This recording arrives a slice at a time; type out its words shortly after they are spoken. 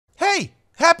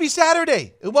Happy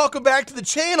Saturday and welcome back to the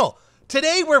channel.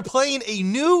 Today we're playing a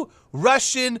new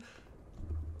Russian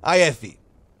IFV.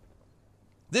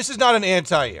 This is not an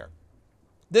anti-air.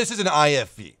 This is an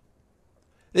IFV.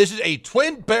 This is a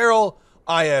twin barrel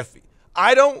IFV.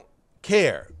 I don't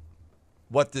care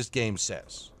what this game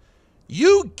says.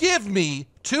 You give me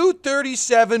two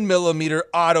 37mm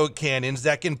autocannons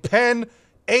that can pen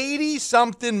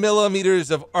 80-something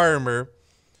millimeters of armor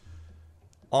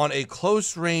on a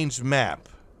close-range map.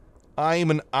 I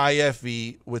am an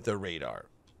IFV with a radar.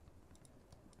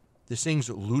 This thing's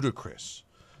ludicrous.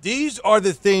 These are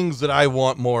the things that I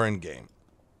want more in game.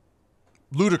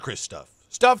 Ludicrous stuff.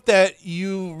 Stuff that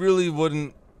you really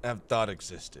wouldn't have thought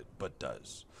existed, but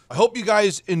does. I hope you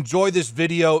guys enjoy this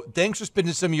video. Thanks for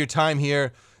spending some of your time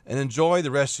here, and enjoy the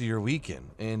rest of your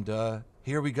weekend. And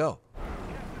here we go.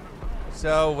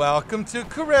 So, welcome to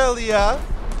Karelia.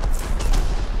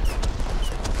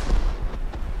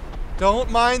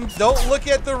 Don't look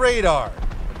at the radar.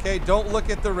 Okay, don't look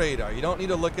at the radar. You don't need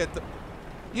to look at the...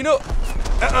 You know,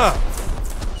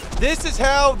 this is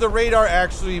how the radar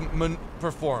actually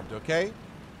performed, okay?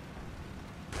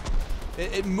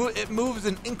 It moves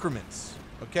in increments,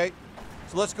 okay?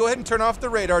 So let's go ahead and turn off the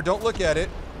radar. Don't look at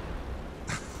it.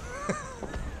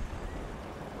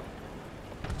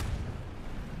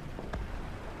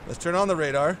 Let's turn on the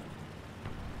radar.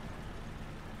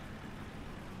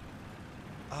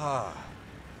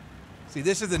 See,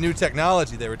 this is the new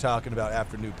technology they were talking about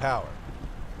after new power.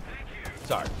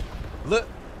 Sorry. Look,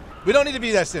 we don't need to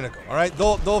be that cynical, all right?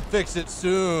 They'll fix it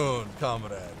soon,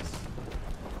 comrades.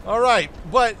 All right,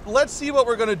 but let's see what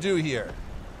we're gonna do here.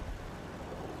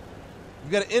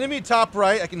 We've got an enemy top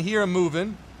right. I can hear him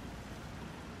moving.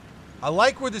 I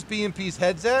like where this BMP's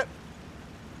head's at.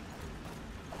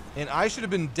 And I should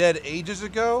have been dead ages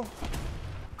ago.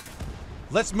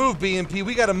 Let's move, BMP.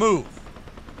 We gotta move.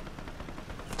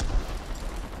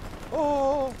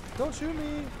 Oh, don't shoot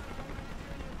me.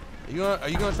 Are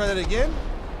you gonna try that again?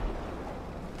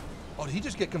 Oh, did he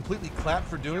just get completely clapped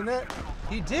for doing that?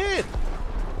 He did.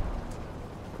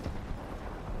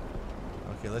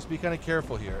 Okay, let's be kind of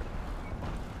careful here.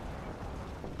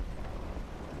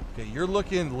 Okay, you're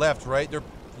looking left, right?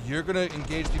 You're gonna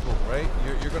engage people, right?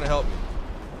 You're gonna help me.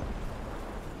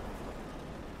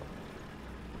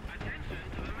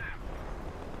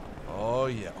 Oh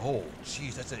yeah. Oh,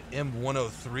 jeez, that's an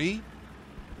M103.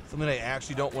 Something I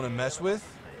actually don't want to mess with.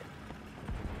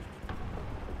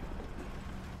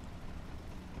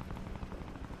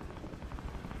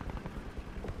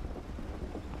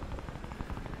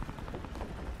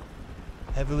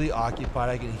 Heavily occupied.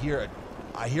 I can hear it.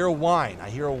 I hear a whine. I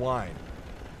hear a whine.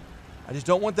 I just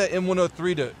don't want that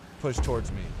M103 to push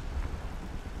towards me.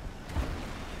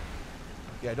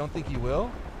 Okay, I don't think he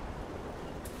will.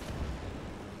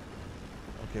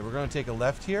 Okay, we're gonna take a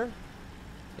left here.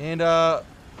 And oh.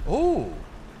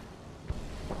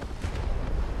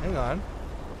 Hang on.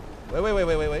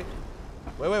 Wait.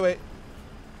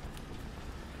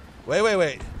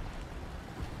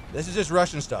 This is just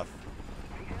Russian stuff.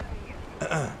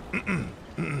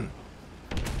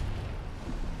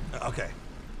 Okay.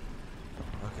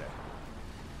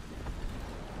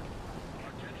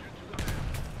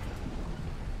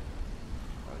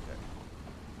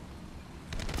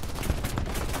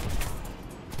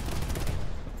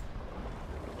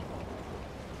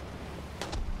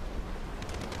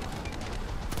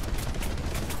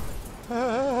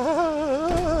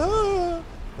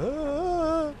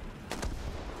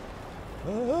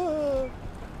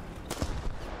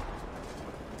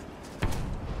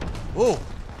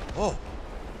 Oh.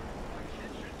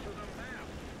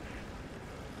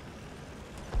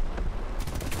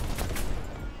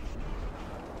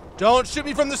 Don't shoot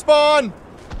me from the spawn.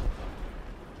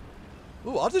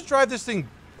 Ooh, I'll just drive this thing.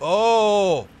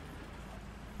 Oh.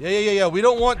 Yeah. We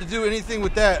don't want to do anything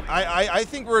with that. I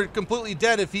think we're completely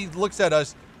dead if he looks at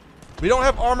us. We don't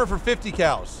have armor for 50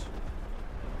 cows.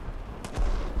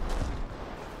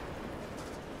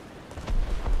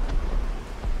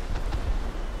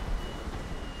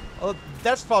 Oh,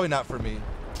 that's probably not for me.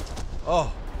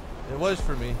 Oh, it was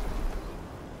for me.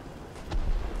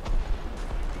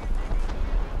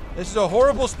 This is a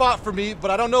horrible spot for me,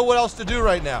 but I don't know what else to do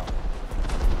right now.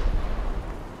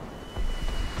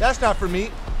 That's not for me.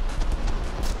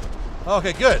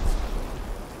 Okay, good.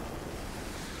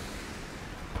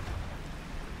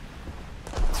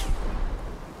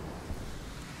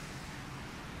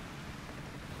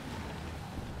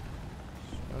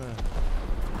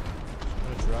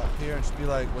 Here and just be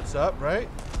like, what's up, right?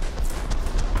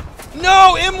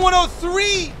 No,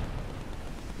 M103!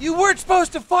 You weren't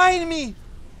supposed to find me!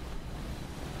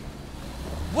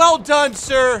 Well done,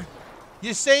 sir!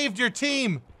 You saved your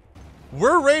team.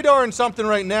 We're radaring something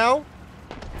right now.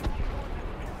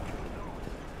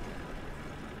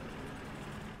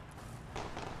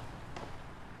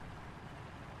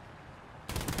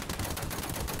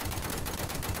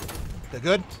 Okay,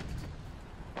 good.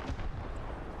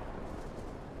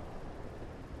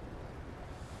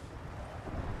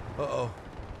 Uh-oh.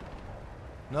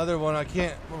 Another one. I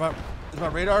can't. Is my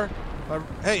radar?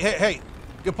 Hey.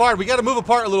 Gepard, we got to move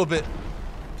apart a little bit.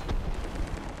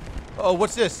 Oh,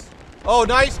 what's this? Oh,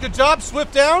 nice. Good job.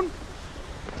 Swift down.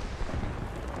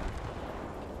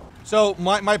 So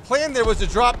my plan there was to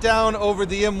drop down over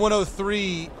the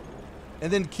M103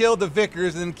 and then kill the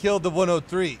Vickers and then kill the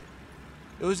 103.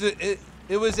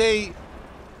 It was a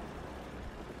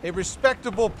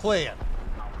respectable plan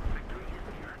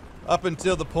up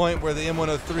until the point where the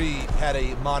M103 had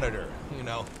a monitor, you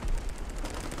know.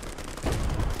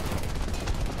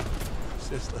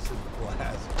 Just listen,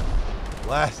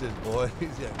 blast it, boys.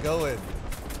 Yeah,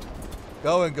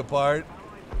 go in, Gepard.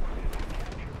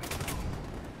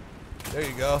 There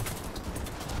you go.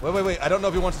 Wait. I don't know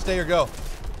if he wants to stay or go.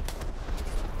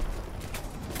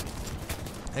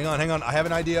 Hang on. I have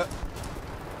an idea.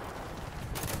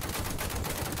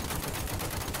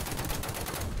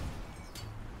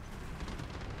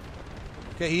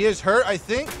 Okay, he is hurt, I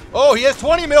think. Oh, he has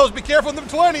 20 mils. Be careful of them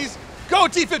 20s. Go,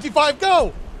 T-55,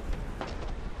 go!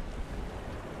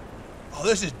 Oh,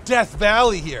 this is Death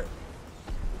Valley here.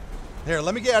 Here,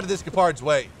 let me get out of this Gepard's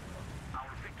way. Our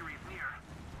victory is near.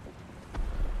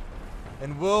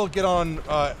 And we'll get on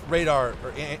radar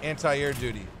or anti-air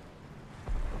duty.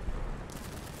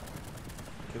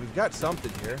 Okay, we've got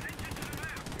something here.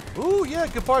 Ooh, yeah,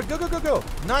 Gepard, go.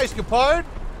 Nice, Gepard.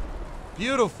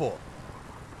 Beautiful.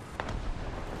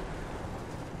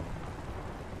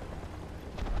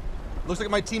 Looks like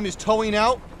my team is towing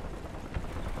out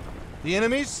the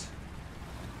enemies.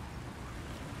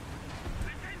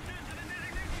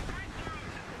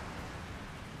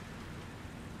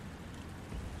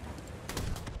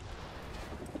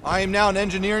 I am now an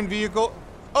engineering vehicle.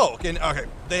 Oh, okay.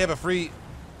 They have a free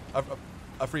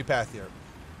path here.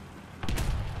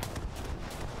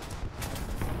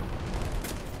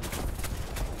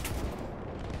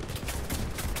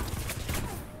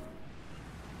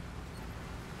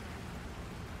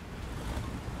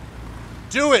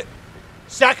 Do it.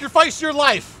 Sacrifice your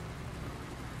life.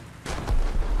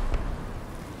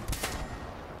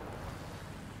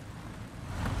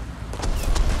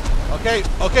 Okay.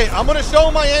 I'm gonna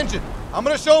show my engine.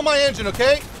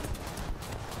 Okay?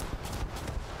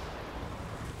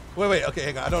 Wait. Okay,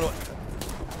 hang on. I don't know.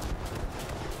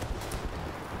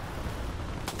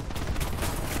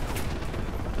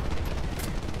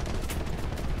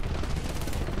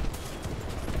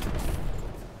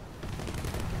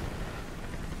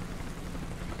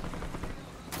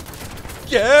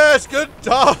 Yes, good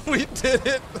job. We did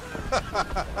it.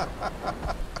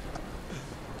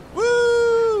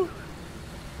 Woo!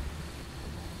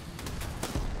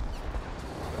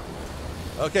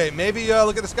 Okay, maybe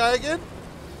look at the sky again.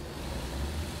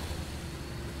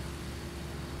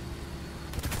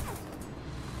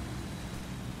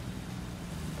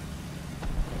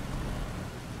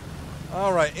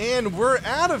 All right, and we're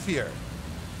out of here.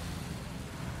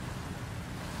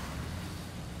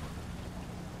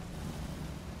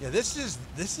 Yeah, this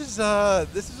is a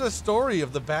story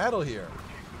of the battle here.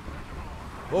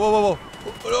 Whoa.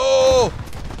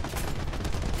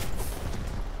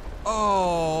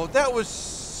 Oh, that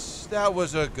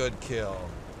was a good kill.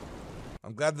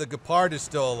 I'm glad the Gepard is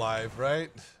still alive, right?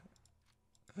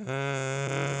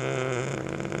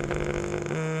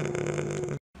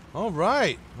 All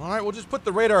right, we'll just put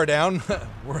the radar down.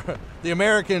 The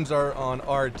Americans are on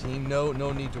our team. No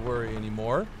need to worry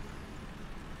anymore.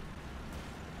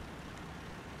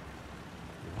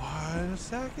 One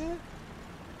second.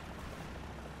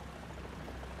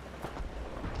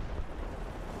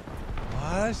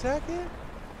 One second.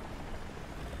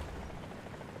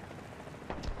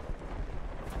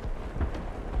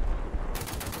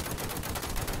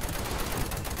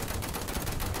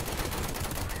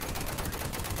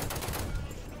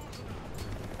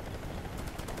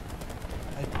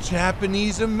 A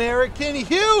Japanese-American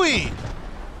Huey.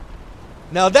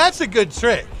 Now that's a good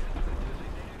trick.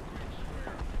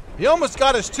 He almost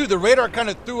got us too. The radar kind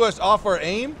of threw us off our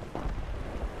aim.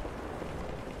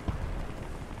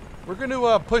 We're going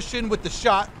to push in with the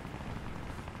shot.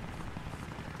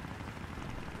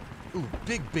 Ooh,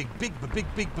 big game.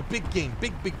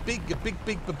 Big.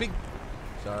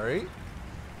 Sorry.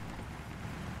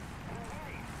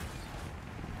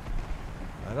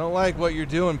 I don't like what you're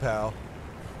doing, pal.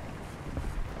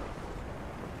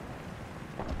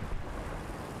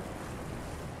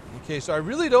 Okay, so I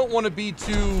really don't want to be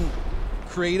too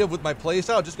creative with my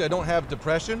playstyle just because I don't have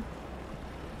depression.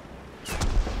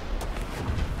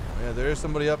 Yeah, there is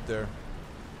somebody up there.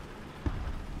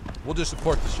 We'll just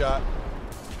support the shot.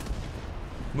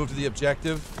 Move to the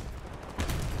objective.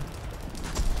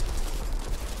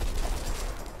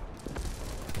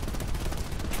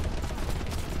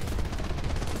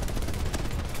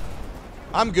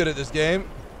 I'm good at this game.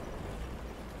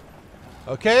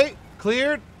 Okay,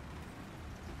 cleared.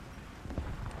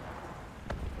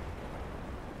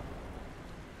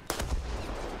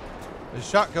 Is the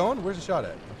shot going? Where's the shot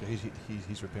at? Okay,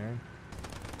 he's repairing.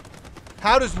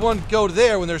 How does one go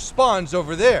there when there's spawns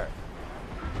over there?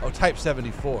 Oh, type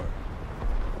 74.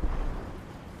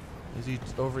 Is he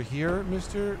over here,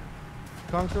 Mr.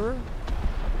 Conqueror?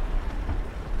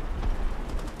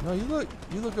 No, you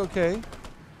look okay.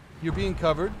 You're being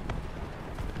covered.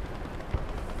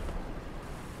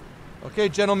 Okay,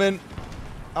 gentlemen.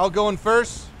 I'll go in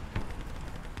first.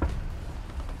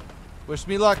 Wish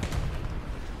me luck.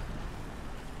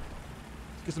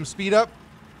 Get some speed up.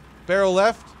 Barrel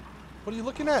left. What are you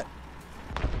looking at?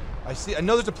 I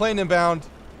know there's a plane inbound.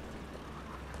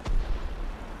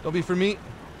 Don't be for me.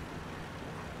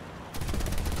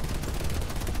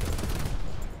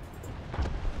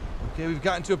 Okay, we've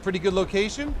gotten to a pretty good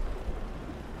location.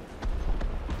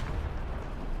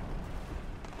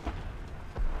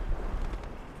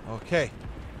 Okay.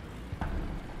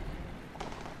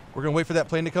 We're gonna wait for that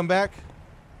plane to come back.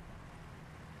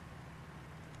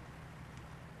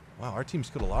 Wow, our team's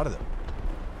killed a lot of them.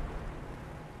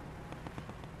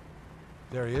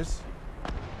 There he is.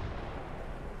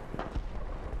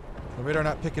 The radar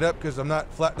not pick it up because I'm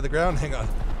not flat to the ground. Hang on.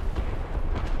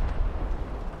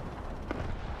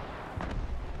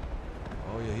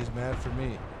 Oh yeah, he's mad for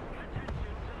me.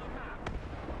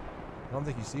 I don't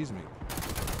think he sees me.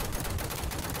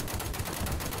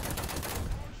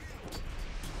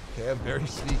 Okay, I'm very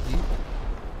sneaky.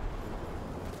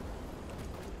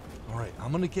 Alright,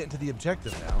 I'm gonna get into the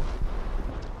objective now.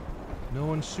 No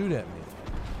one shoot at me.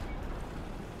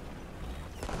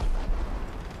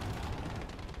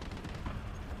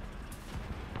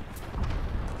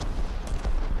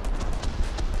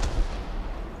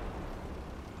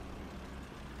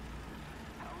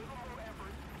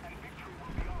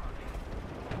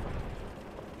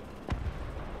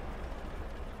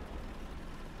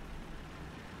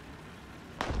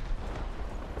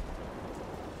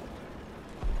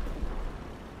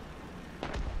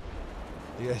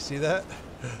 You guys see that?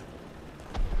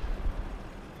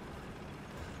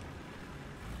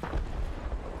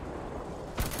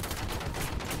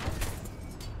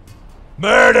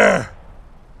 Murder!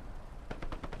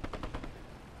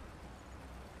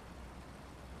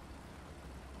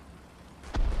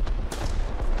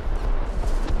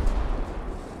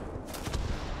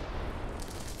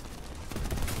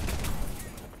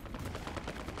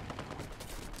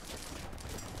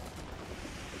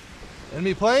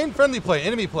 Enemy plane? Friendly plane.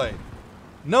 Enemy plane.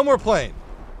 No more plane.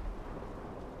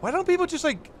 Why don't people just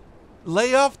like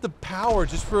lay off the power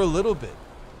just for a little bit?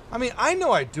 I mean, I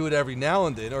know I do it every now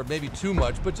and then, or maybe too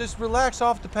much, but just relax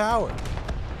off the power.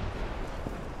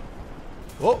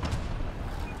 Whoa.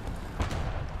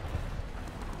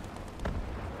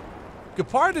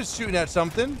 Gepard is shooting at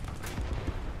something.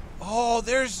 Oh,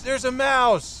 there's a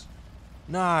mouse.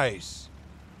 Nice.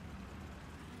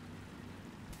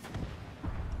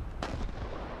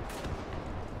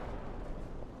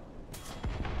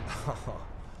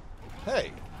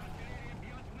 Hey.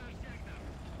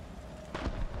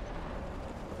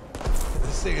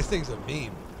 This thing's a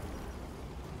meme.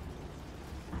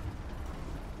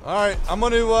 Alright, I'm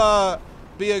gonna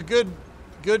be a good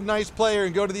nice player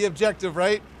and go to the objective,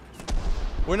 right?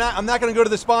 I'm not gonna go to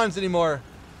the spawns anymore.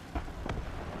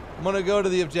 I'm gonna go to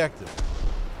the objective.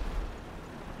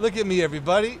 Look at me,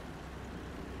 everybody.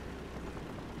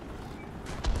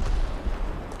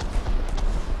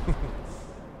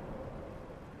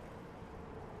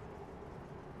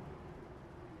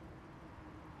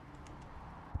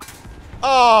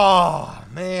 Oh,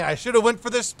 man, I should have went for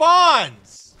the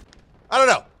spawns. I don't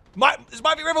know. This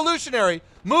might be revolutionary.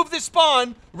 Move this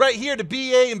spawn right here to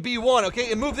BA and B1,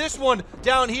 okay? And move this one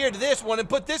down here to this one and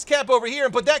put this cap over here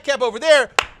and put that cap over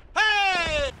there.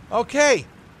 Hey! Okay,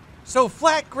 so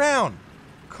flat ground,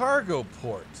 cargo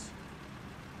ports.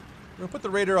 We're gonna put the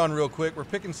radar on real quick. We're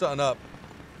picking something up.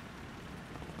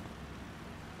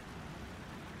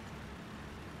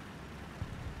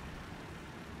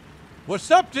 What's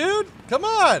up, dude? Come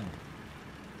on.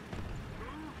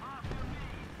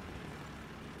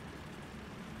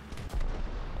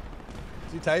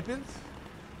 Is he typing?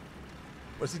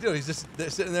 What's he doing? He's just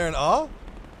sitting there in awe?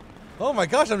 Oh my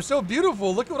gosh, I'm so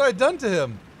beautiful. Look at what I've done to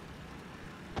him.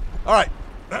 All right.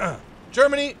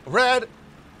 Germany, red.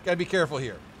 Gotta be careful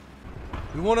here.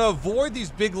 We want to avoid these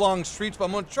big long streets, but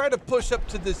I'm going to try to push up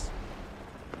to this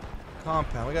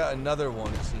compound. We got another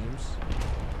one, it seems.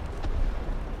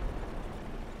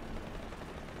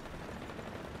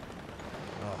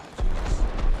 Oh, Jesus.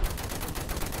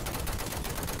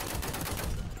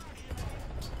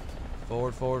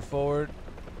 Forward, forward, forward.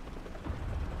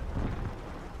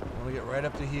 I want to get right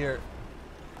up to here.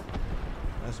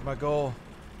 That's my goal.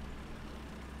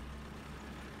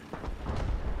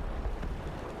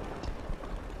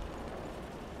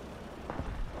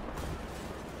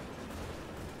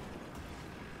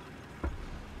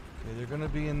 Okay, they're going to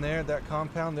be in there, that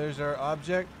compound. There's our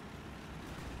object.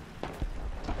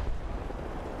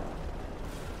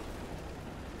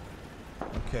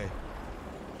 Okay.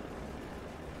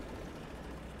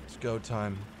 It's go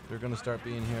time. They're going to start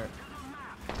being here.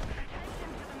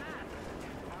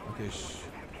 Okay, shh.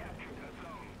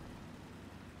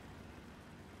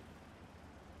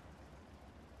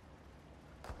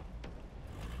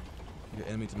 You got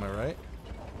enemy to my right.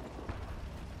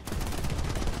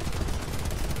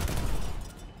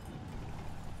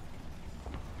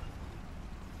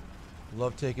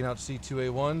 Love taking out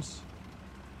C2A1s.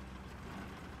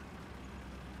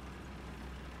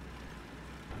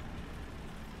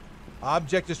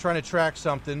 Object is trying to track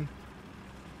something.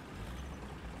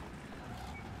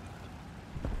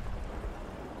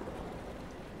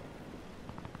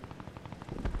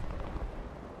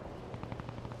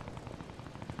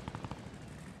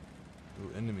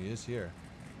 Ooh, enemy is here.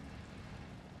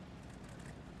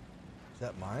 Is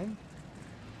that mine?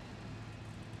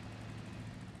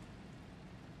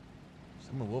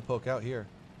 Someone will poke out here.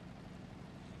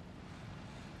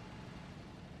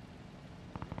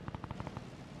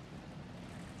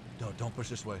 No, don't push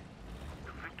this way.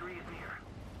 The victory is near.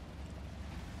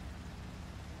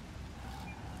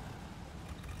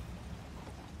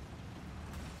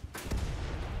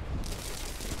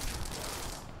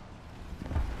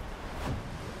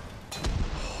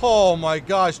 Oh my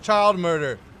gosh, child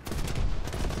murder.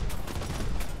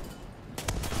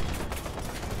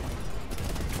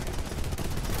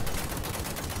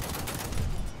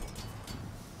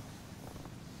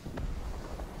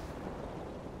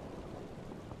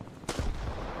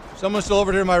 Someone's still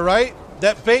over here to my right.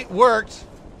 That bait worked.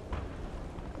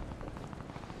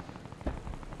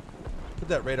 Put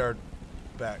that radar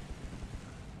back.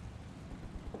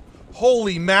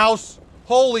 Holy mouse.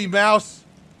 Holy mouse.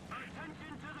 Attention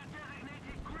to the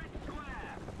designated grid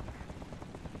square.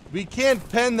 We can't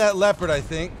pen that leopard, I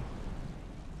think.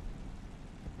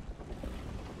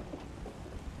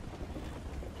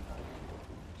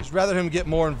 Just rather him get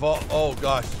more involved. Oh,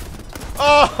 gosh.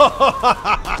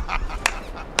 Oh!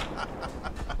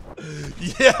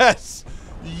 Yes!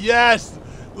 Yes!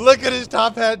 Look at his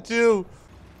top hat, too.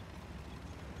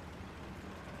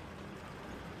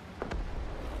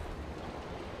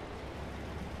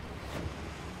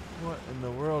 What in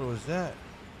the world was that?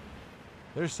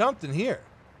 There's something here.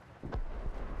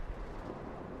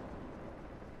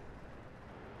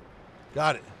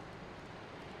 Got it.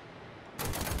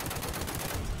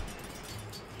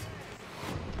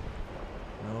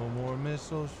 No more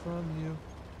missiles from you.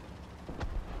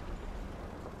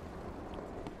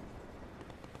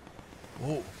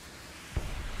 Whoa.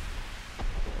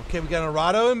 Okay, we got an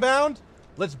Arado inbound.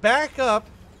 Let's back up,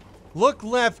 look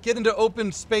left, get into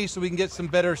open space so we can get some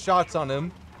better shots on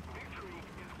him.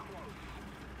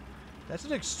 That's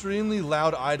an extremely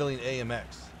loud idling AMX.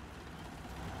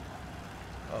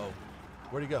 Oh,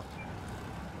 where'd he go?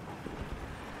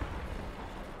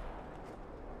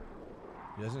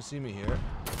 He doesn't see me here.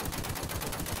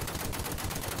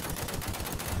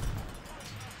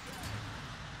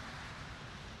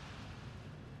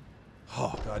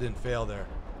 Oh, God, I didn't fail there.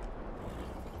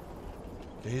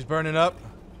 Okay, he's burning up.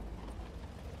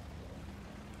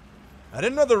 I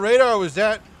didn't know the radar was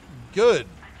that good.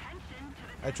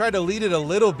 I tried to lead it a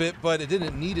little bit, but it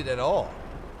didn't need it at all.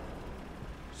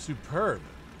 Superb.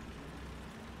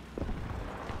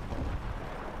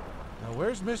 Now,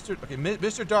 where's Mr. Okay,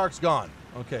 Mr. Dark's gone.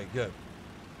 Okay, good.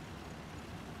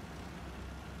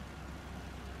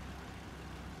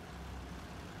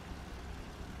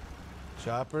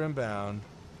 Chopper inbound.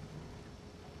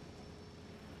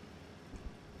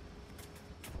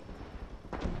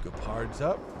 Gepard's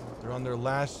up. They're on their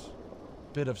last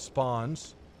bit of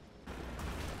spawns.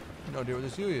 No idea where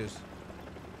this Huey is.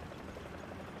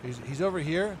 He's over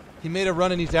here. He made a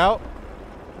run and he's out.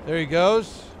 There he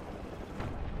goes.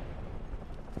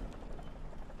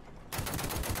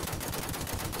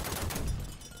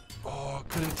 Oh,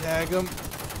 couldn't tag him.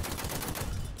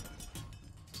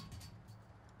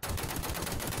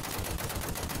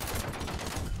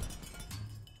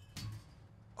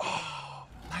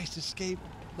 escape.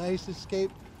 Nice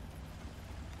escape.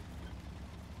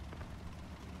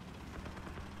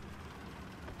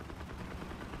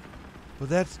 But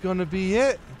that's gonna be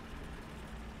it.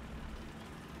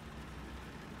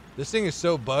 This thing is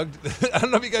so bugged. I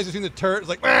don't know if you guys have seen the turret. It's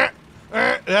like,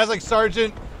 it has like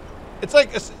Sergeant. It's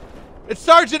like, it's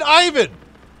Sergeant Ivan.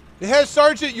 It has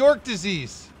Sergeant York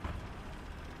disease.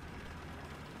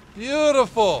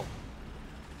 Beautiful.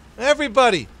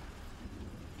 Everybody,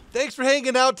 thanks for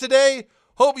hanging out today.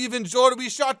 Hope you've enjoyed it. We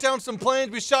shot down some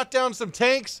planes. We shot down some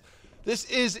tanks. This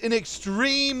is an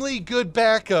extremely good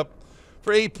backup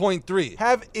for 8.3.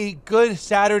 Have a good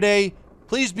Saturday.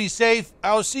 Please be safe.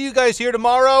 I'll see you guys here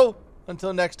tomorrow.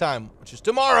 Until next time, which is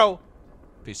tomorrow.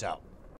 Peace out.